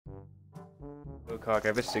Cawk, I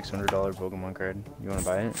have a $600 Pokemon card. You wanna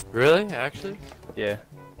buy it? Really? Actually? Yeah.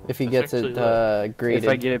 If he That's gets it If graded.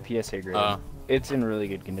 I get a PSA grade. Oh. It's in really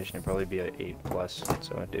good condition. It'd probably be an 8+,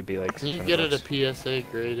 so it'd be like Can you 600 get it a bucks. PSA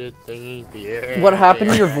graded thingy? Yeah. What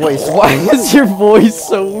happened to your voice? Why is your voice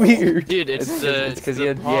so weird? Dude, it's because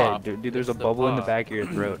the pop. dude, there's a It's the bubble in the pop. back of your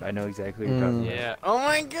throat. I know exactly what you're talking about. Yeah. Oh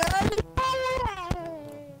my god!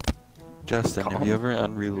 Justin, have you ever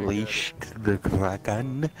unleashed the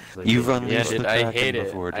Kraken? You've Yeah, unleashed dude, the I Kraken hate it.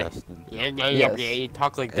 before, Justin. Yeah, Yes. you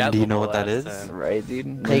talk like And that. do you know what little that ass, is? Right,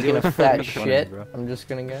 dude? Taking a fat Funny, shit. bro. I'm just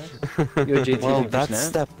gonna guess. Yo, JT, Well, did you that's snap?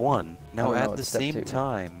 step one. Now, Oh, no, at the it's step same two.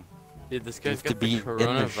 time, Dude, this You guy's have to got be the in the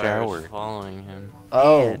coronavirus shower. following him.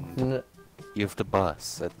 Oh. And- you have to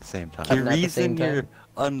bust at the same time. Cutting The at the same reason you're time?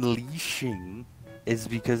 unleashing is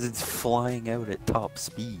because it's flying out at top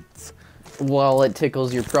speeds. Well, it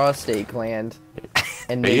tickles your prostate gland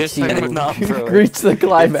and Are you makes guys talking you about- Not, bro. reach the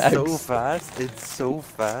climax. It's so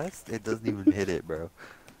fast, it doesn't even hit it, bro.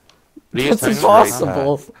 It's It's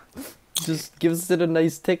impossible. Just gives it a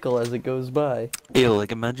nice tickle as it goes by. Ew,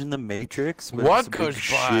 like imagine the Matrix, but What it's a big goes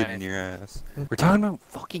shit by? in your ass. We're talking about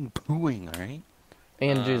fucking pooing, alright?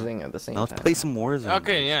 And juicing at the same Now let's time. play some Warzone.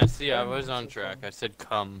 Okay, yeah, see, I was on track. I said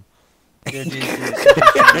come.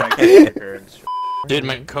 Dude,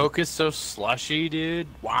 my Coke is so slushy, dude.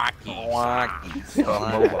 Wacky.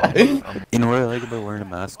 You know what I like about wearing a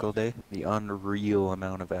mask all day? The unreal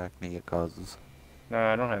amount of acne it causes. No,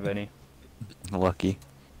 I don't have any. Lucky.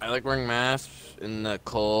 I like wearing masks in the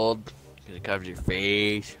cold because it covers your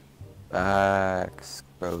face. Facts.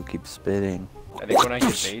 Bro, keep spitting. I think when I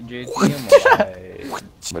get paid, JT, I'm like...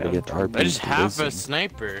 But I get the RP I just to have a listen.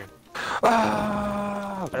 sniper.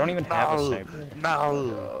 Ah, I don't even have a sniper.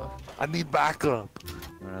 No, I need backup.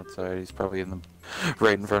 Right outside, he's probably in the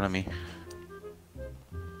right in front of me.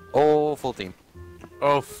 Oh, full team.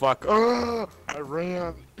 Oh fuck. Oh, I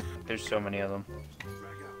ran. There's so many of them.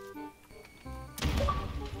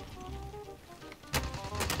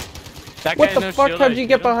 That What guy the no fuck? shield, How'd I you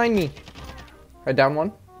get hit him. behind me? I down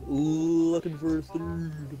one. Looking for a third.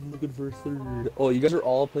 I'm looking for a third. Oh, you guys are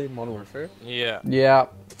all playing Modern Warfare? Yeah. Yeah.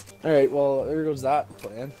 Alright, well, there goes that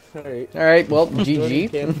plan. Alright. Alright, well, Joining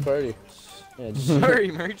GG. Camp party. Yeah, just Sorry,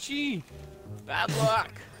 Murchie. Bad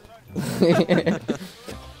luck.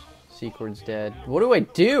 Sequord's dead. What do I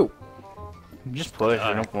do? Just push,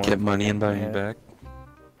 I don't want Get money and buy me Yeah. back.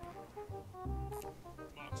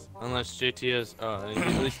 Unless JT has. Oh,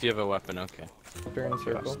 at least you have a weapon. Okay. Turn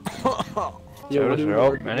circle. Yo, does do there. an Oh,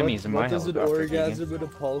 org- enemies in my what does an helicopter, orgasm and a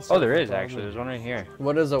pulse Oh, there have in is actually. common? There's one right here.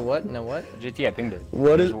 What is a what and a what? JT, I pinged it.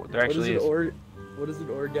 What is There what actually is is. what does an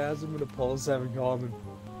orgasm and a pulse have in common?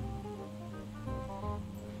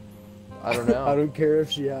 I don't know. I don't care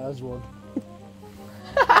if she has one.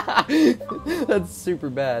 That's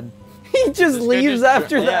super bad. He just This guy leaves just-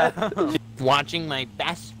 after that. Watching my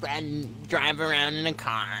best friend drive around in a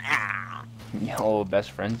car. Ah. Oh,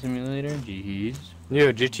 best friend simulator? Jeez.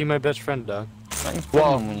 Yo, JT, my best friend, dog.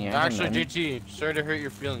 Well, Actually, JT, sorry to hurt your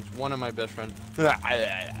feelings. One of my best friends. Oh,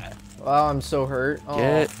 I'm so hurt. Oh,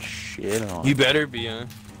 Get shit on. You better be, huh?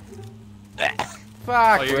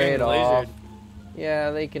 fuck Oh, you're right getting off. lasered. Yeah,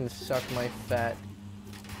 they can suck my fat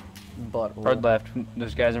butthole. Hard left.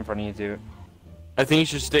 There's guys in front of you too. I think you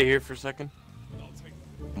should stay here for a second.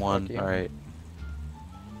 One, Fuck you. alright.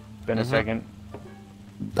 It's been a second.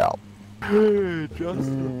 No. Hey,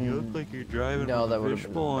 Justin, you look like you're driving No, with that a would've been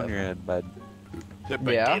fishbowl on better. your head, bud.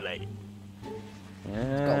 Yeah.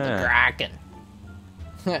 Yeah. Kraken.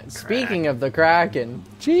 Speaking of the Kraken,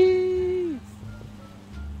 Jeez.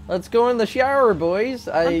 let's go in the shower, boys.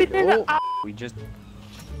 We just.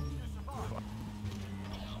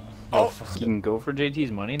 Oh, fucking go for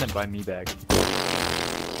JT's money and then buy me back.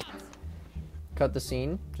 Cut the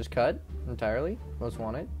scene. Just cut entirely. Most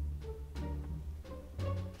wanted.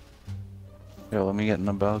 Yo, let me get in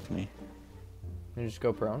the balcony. You just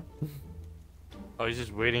go prone. Oh, he's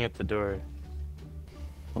just waiting at the door.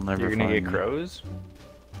 We'll never You're gonna find get me. crows?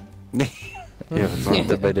 Yeah, it's not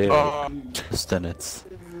the bad idea. Oh, Justin, it's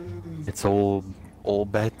old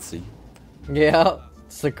Betsy. Yeah,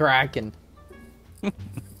 it's the Kraken.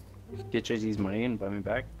 Get JT's money and buy me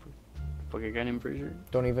back? Fuck a guy named Fraser?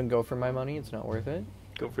 Don't even go for my money. It's not worth it.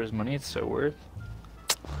 Go for his money, it's so worth.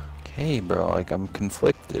 Okay, bro, like I'm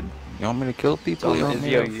conflicted. You want me to kill people? You want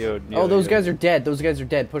me to... Oh, those guys are dead. Those guys are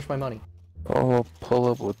dead. Push my money. Oh, pull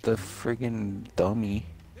up with the friggin' dummy.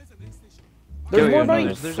 There's more no,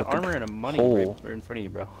 money. there's armor and a money hole. right in front of you,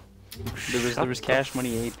 bro. There was cash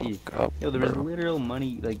money AP. Up, Yo, there was bro. literal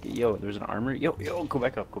money. Like, yo, there was an armor. Yo, go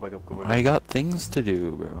back up. Go back up. I got things to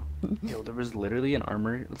do, bro. Yo, there was literally an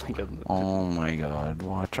armor. Like a. Oh my god,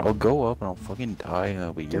 watch. I'll go up and I'll fucking die and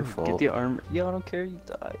it'll be your fault. Get the armor. Yo, I don't care. You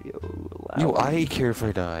die. Yo, Yo, allow I me. care if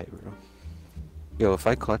I die, bro. Yo, if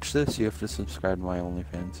I clutch this, you have to subscribe to my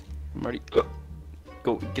OnlyFans. I'm already.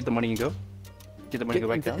 Go get the money and go. Get the money. Go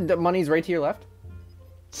back down. The money's right to your left.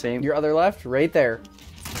 Same. Your other left, right there.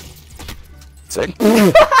 Sick.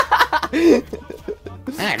 Oh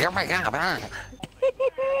my god.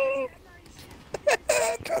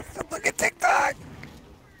 Look at TikTok.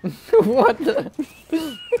 What the?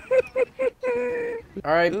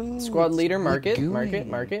 All right, squad leader, market.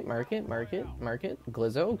 Glizzo,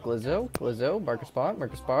 mark a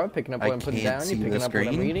spot, picking up what I'm putting down, you picking up what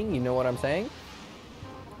I'm reading, you know what I'm saying?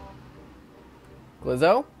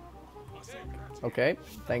 Glizzo? Okay,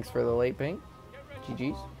 thanks for the late ping.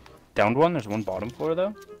 GG's. Downed one. There's one bottom floor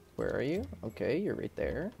though. Where are you? Okay, you're right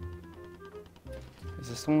there. Is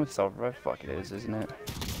this the one with self-revive? Fuck, it is, isn't it?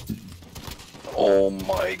 Oh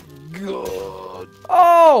my god.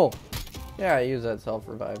 Oh! Yeah, I used that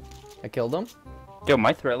self-revive. I killed him. Yo,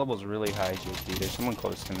 my threat level's really high, JT. There's someone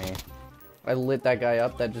close to me. I lit that guy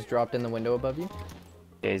up that just dropped in the window above you.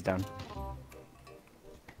 Yeah, he's down.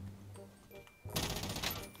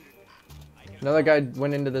 Another guy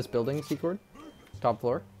went into this building, Secord. Top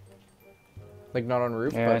floor. Like, not on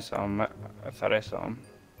roof, Yeah, I but... saw him. I thought I saw him.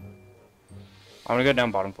 I'm gonna go down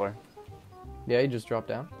bottom floor. Yeah, he just dropped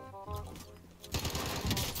down.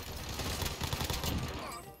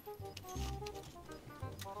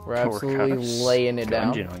 We're absolutely laying it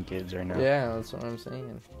down. Dungeon on kids right now. Yeah, that's what I'm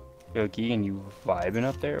saying. Yo, Keegan, you vibing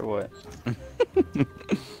up there or what?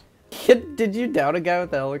 Did you down a guy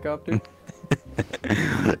with the helicopter?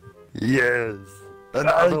 Yes.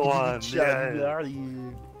 Another one. Yeah.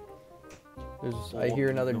 I hear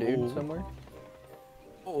another dude somewhere.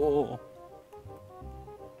 Oh.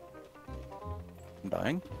 I'm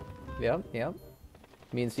dying? Yep, yep.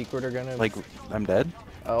 Me and Secret are gonna... Like, I'm dead?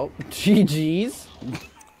 Oh, GG's.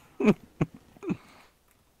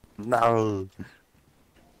 No.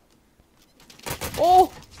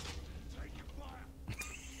 Oh!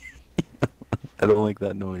 I don't like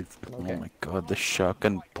that noise. Okay. Oh my god, the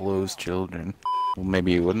shotgun blows children. Well,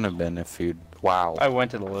 maybe it wouldn't have been if you'd... Wow. I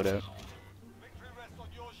went to the loadout.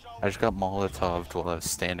 I just got Molotov'd while I was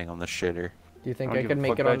standing on the shitter. Do you think don't I give could a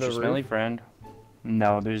make fuck it about on the your smelly roof? friend.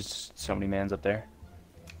 No, there's so many mans up there.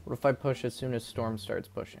 What if I push as soon as Storm starts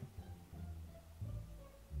pushing?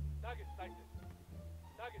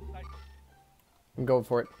 I'm going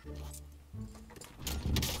for it.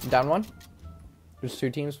 Down one. There's two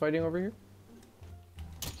teams fighting over here.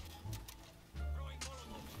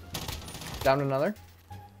 Down another.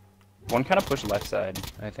 One kind of pushed left side,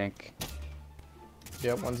 I think.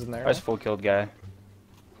 Yep, one's in there. I was full killed guy.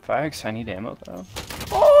 Fax, I need ammo though.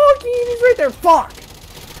 Oh, he's right there. Fuck.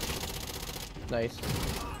 Nice.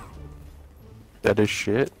 That is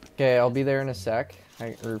shit. Okay, I'll be there in a sec.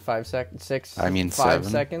 Or 5 seconds. 6. I mean 5 7.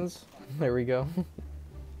 seconds. There we go.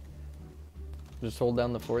 Just hold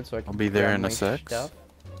down the fort so I can. I'll be there grab in a my sec. stuff.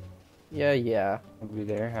 Yeah, yeah. I'll be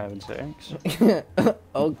there having sex.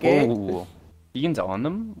 Okay. Ooh. Keegan's on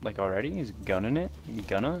them, like already. He's gunning it.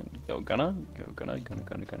 Gonna.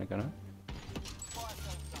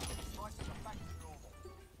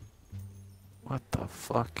 What the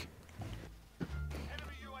fuck?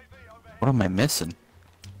 What am I missing?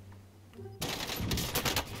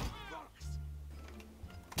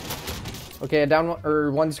 Okay, down one,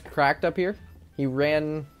 or one's cracked up here. He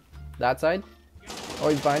ran that side. Oh,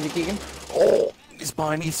 he's behind you, Keegan. Oh, he's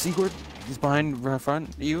behind you, Sigurd. He's behind right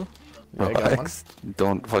front you. Yeah, I got one. Relax.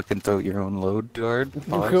 Don't fucking throw your own load, guard.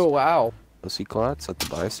 Oh, wow. Pussy clots at the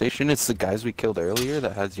buy station. It's the guys we killed earlier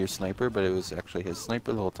that has your sniper, but it was actually his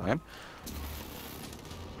sniper the whole time.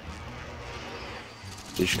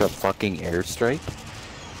 They just got fucking airstrike.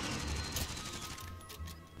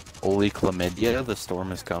 Holy chlamydia, the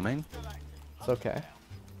storm is coming. It's okay.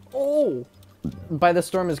 Oh! By the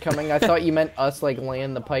storm is coming, I thought you meant us, like,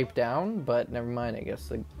 laying the pipe down, but never mind, I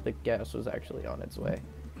guess the gas was actually on its way.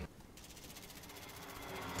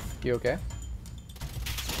 You okay?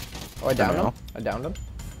 Oh, I downed him? I downed him?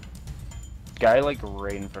 Guy like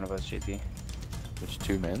right in front of us, JT. There's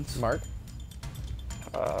 2 mins. Mark?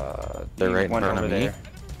 They're he right in went front of over me. there.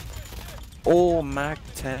 Oh, Mac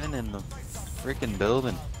 10 in the freaking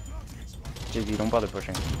building. JT, don't bother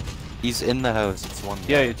pushing. He's in the house. It's one.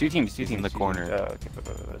 Yeah, guy. yeah, two teams. He's in the corner. Okay,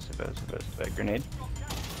 grenade.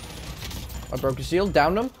 I broke his shield,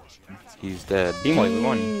 downed him. He's dead. Team wipe, we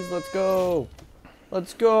won. Jeez, let's go.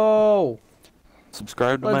 Let's go.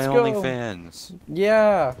 Subscribe to Let's my go. OnlyFans.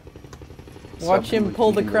 Yeah. Watch Something him with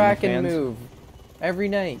pull the Keegan Kraken OnlyFans. move every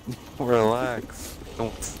night. Relax.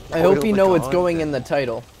 Don't I hope spoil you the know it's going content. in the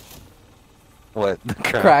title. What? The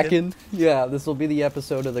Kraken? Yeah, this will be the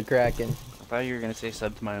episode of the Kraken. I thought you were gonna say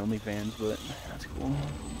sub to my OnlyFans, but that's cool.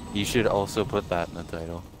 You should also put that in the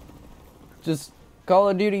title. Just Call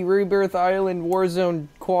of Duty Rebirth Island Warzone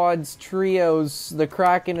Quads Trios. The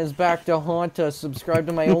Kraken is back to haunt us. Subscribe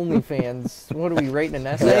to my OnlyFans. What are we writing an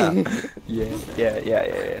essay?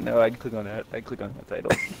 Yeah. No, I'd click on that. I'd click on that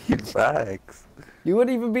title. Facts. You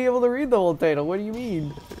wouldn't even be able to read the whole title. What do you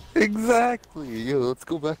mean? Exactly. Yo, let's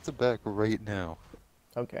go back to back right now.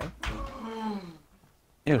 Okay.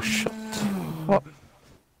 Yo, shut up.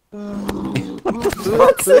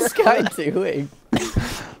 What's this guy doing?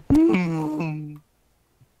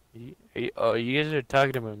 Oh, you guys are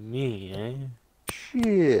talking about me, eh?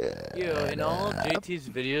 Yeah. Yo, in all of JT's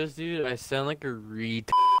videos, dude, I sound like a retard.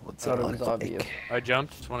 What's Thought it up? was obvious. I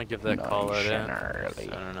jumped. Just want to give that call out. I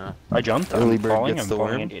don't know. I jumped. Early I'm bird falling. gets I'm the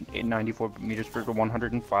falling worm. at 94 meters per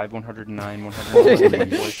 105, 109, 114,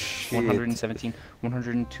 117,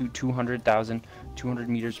 102, 200,000, 200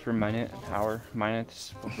 meters per minute, hour,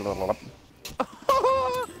 minutes. You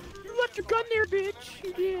left your gun there, bitch.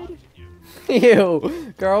 You did.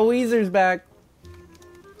 Ew. Carl Weezer's back.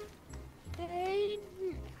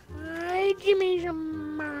 Hi, Jimmy's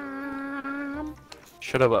mom.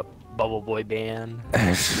 Shut up, Bubble Boy band.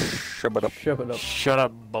 Shut up. Shove it up. Shut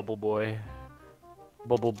up, Bubble Boy.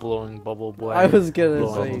 Bubble blowing Bubble Boy. I was gonna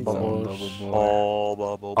Blowing say bubbles. something. All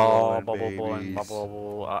bubble Oh, blowing bubble boy, babies.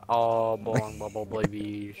 oh, blowing bubble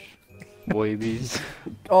babies. Babies.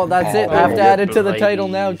 Oh, that's it. Oh, Have to add it to the ladies. title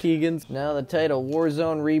now, Keegan. Now the title: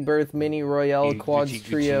 Warzone Rebirth Mini Royale Quads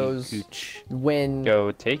Trios. When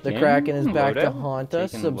Go take the in, Kraken is back to loadout, haunt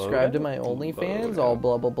us. taking Subscribe to loadout, my OnlyFans. loadout. All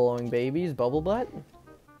bubble blowing babies. Bubble butt.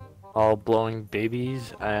 All blowing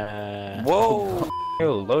babies. Whoa!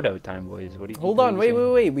 Yo, loadout time, boys. What do you? Hold what on. do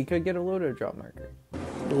you Wait. say? We could get a loadout drop marker.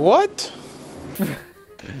 What?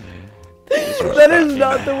 That is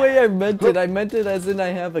not the way I meant it. I meant it as in I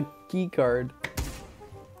have a key card.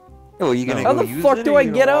 Yo, you gonna How go the use fuck it, do or I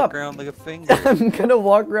you gonna get walk up? around like a finger? I'm gonna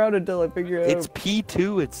walk around until I figure it It's out.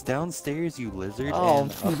 P2. It's downstairs, you lizard. Oh,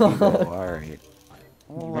 and up you go. All right. You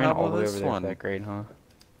Well, ran how all about the way this over there one? for that grade, huh?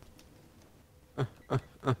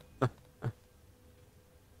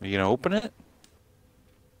 Are you gonna open it?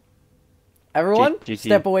 Everyone, GT.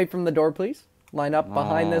 step away from the door, please. Line up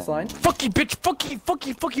behind this line. Fuck you, bitch! Fuck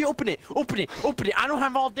you! Open it! I don't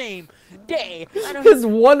have all day. I don't. His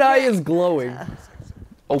one eye is glowing.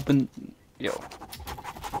 Open. Yo.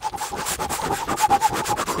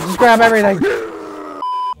 Just grab everything.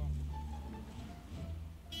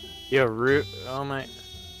 Yo, root. Oh my.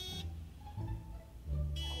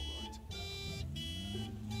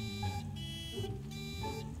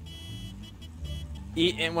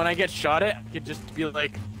 And when I get shot at, I could just be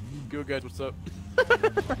like, "Yo, guys, what's up?"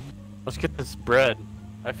 Let's get this bread.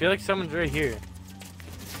 I feel like someone's right here.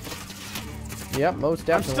 Yep, most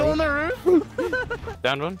I'm still on definitely. the roof.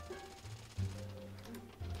 Down one.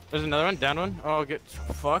 There's another one. Down one. Oh, get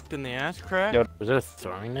fucked in the ass crack. Yo. Was that a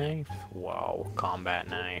throwing knife? Wow, combat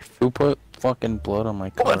knife. Who put fucking blood on my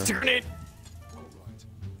car? Oh, it's a grenade.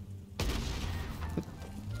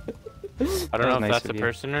 I don't know if Nice that's a of you.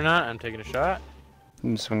 person or not. I'm taking a shot.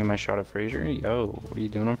 I'm swinging my shot at Fraser. Yo, what are you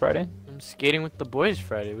doing on Friday? I'm skating with the boys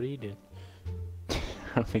Friday. What are you doing?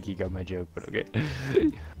 I don't think you got my joke, but okay.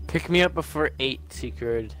 Pick me up before 8,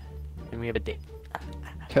 Secret, and we have a date.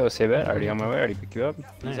 Yo, say that. Already on my way. Already picked you up.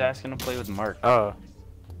 He's Nice. asking to play with Mark. Oh.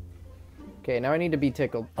 Okay, now I need to be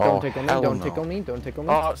tickled. Oh, Don't tickle me. hell Don't no. tickle me. Don't tickle me.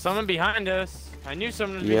 Oh, someone behind us. I knew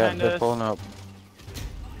someone was Yeah, behind they're us. pulling up.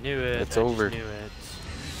 Knew it. It's I just over. Knew it.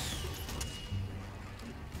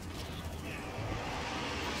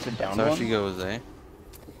 Sit down. That's how one. she goes, eh?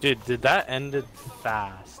 Dude, did that ended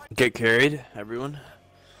fast? Get carried, everyone.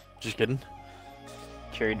 Just kidding.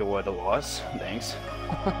 Carried to what? A loss? Thanks.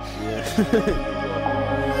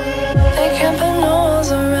 They can't put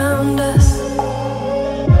walls around us.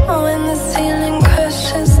 When the ceiling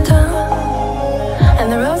crashes down,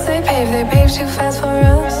 and the roads they pave too fast for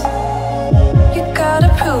us. You gotta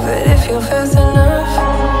prove it if you're fast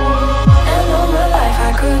enough.